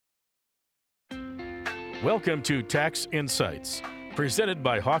Welcome to Tax Insights, presented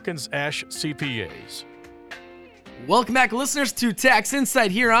by Hawkins Ash CPAs. Welcome back, listeners, to Tax Insight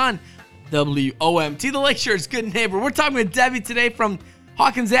here on WOMT, the Lakeshore's good neighbor. We're talking with Debbie today from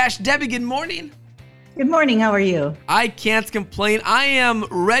Hawkins Ash. Debbie, good morning. Good morning. How are you? I can't complain. I am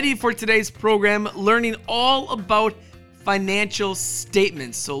ready for today's program, learning all about financial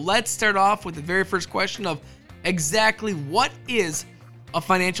statements. So let's start off with the very first question of exactly what is a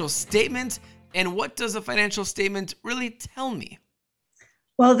financial statement and what does a financial statement really tell me?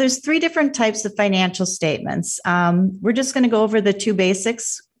 Well, there's three different types of financial statements. We're just going to go over the two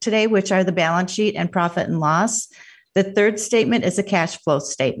basics today, which are the balance sheet and profit and loss. The third statement is a cash flow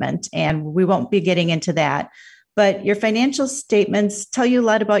statement, and we won't be getting into that. But your financial statements tell you a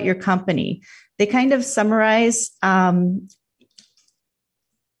lot about your company. They kind of summarize the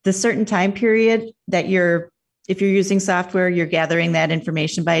certain time period that if you're using software, you're gathering that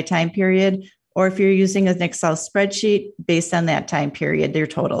information by a time period, or if you're using an Excel spreadsheet based on that time period, their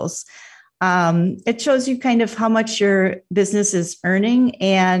totals. It shows you kind of how much your business is earning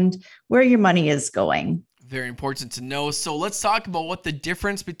and where your money is going. Very important to know. So let's talk about what the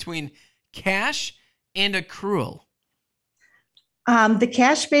difference between cash and accrual. The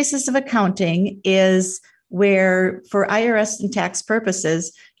cash basis of accounting is where, for IRS and tax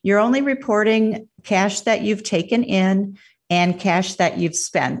purposes, you're only reporting cash that you've taken in and cash that you've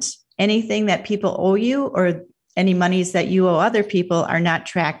spent. Anything that people owe you or any monies that you owe other people are not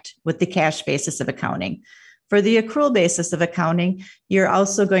tracked with the cash basis of accounting. For the accrual basis of accounting, you're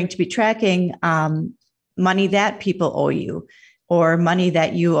also going to be tracking money that people owe you or money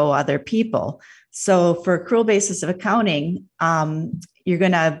that you owe other people. So for accrual basis of accounting, you're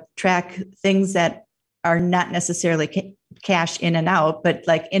going to track things that are not necessarily cash in and out, but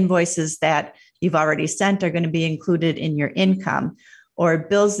like invoices that you've already sent are going to be included in your income, or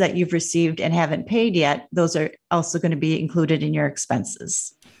bills that you've received and haven't paid yet. Those are also going to be included in your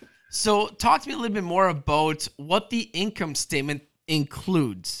expenses. So talk to me a little bit more about what the income statement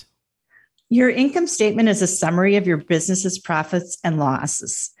includes. Your income statement is a summary of your business's profits and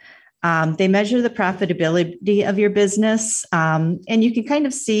losses. They measure the profitability of your business, and you can kind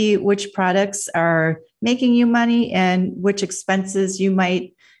of see which products are making you money and which expenses you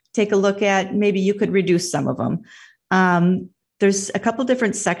might take a look at. Maybe you could reduce some of them. There's a couple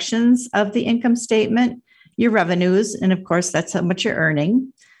different sections of the income statement. Your revenues, and of course, that's how much you're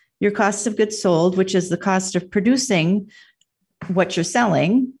earning. Your cost of goods sold, which is the cost of producing what you're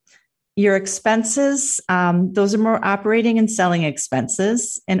selling. Your expenses, those are more operating and selling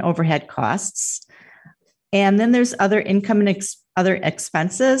expenses and overhead costs. And then there's other income and other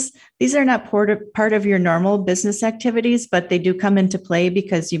expenses. These are not part of your normal business activities, but they do come into play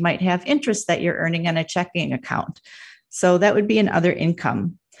because you might have interest that you're earning on a checking account. So that would be an other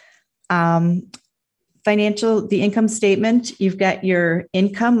income. The income statement, you've got your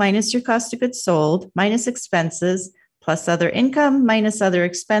income minus your cost of goods sold, minus expenses, plus other income minus other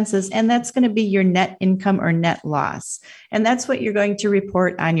expenses, and that's going to be your net income or net loss. And that's what you're going to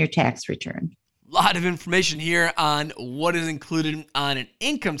report on your tax return. A lot of information here on what is included on an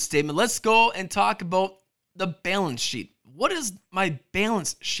income statement. Let's go and talk about the balance sheet. What does my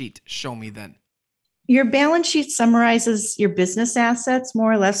balance sheet show me then? Your balance sheet summarizes your business assets,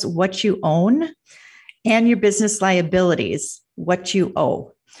 more or less what you own, and your business liabilities, what you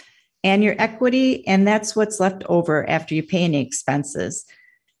owe, and your equity, and that's what's left over after you pay any expenses.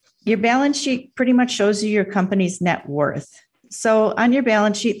 Your balance sheet pretty much shows you your company's net worth. So on your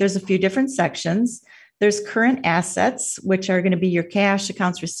balance sheet, there's a few different sections. There's current assets, which are going to be your cash,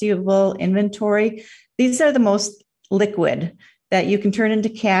 accounts receivable, inventory. These are the most liquid that you can turn into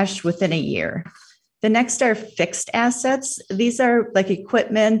cash within a year. The next are fixed assets. These are like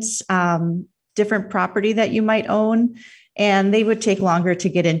equipment, different property that you might own, and they would take longer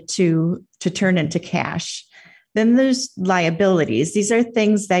to turn into cash. Then there's liabilities. These are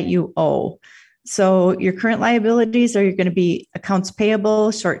things that you owe. So your current liabilities are going to be accounts payable,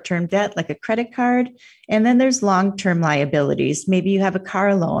 short-term debt like a credit card, and then there's long-term liabilities. Maybe you have a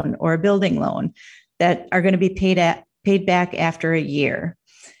car loan or a building loan that are going to be paid back after a year.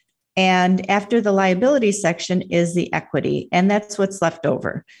 And after the liability section is the equity, and that's what's left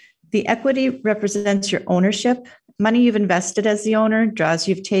over. The equity represents your ownership, money you've invested as the owner, draws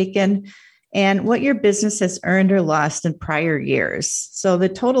you've taken, and what your business has earned or lost in prior years. So the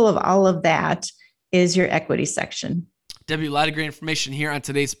total of all of that is your equity section. Debbie, a lot of great information here on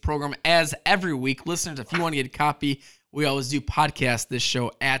today's program. As every week, listeners, if you want to get a copy, we always do podcast this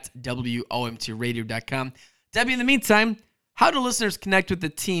show at WOMTradio.com. Debbie, in the meantime, how do listeners connect with the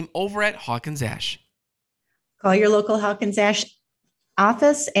team over at Hawkins Ash? Call your local Hawkins Ash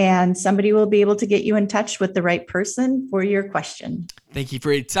office, and somebody will be able to get you in touch with the right person for your question. Thank you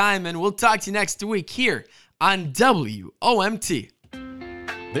for your time, and we'll talk to you next week here on WOMT.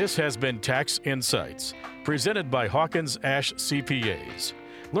 This has been Tax Insights, presented by Hawkins Ash CPAs.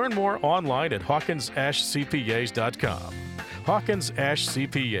 Learn more online at hawkinsashcpas.com. Hawkins Ash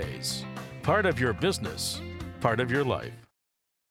CPAs. Part of your business, part of your life.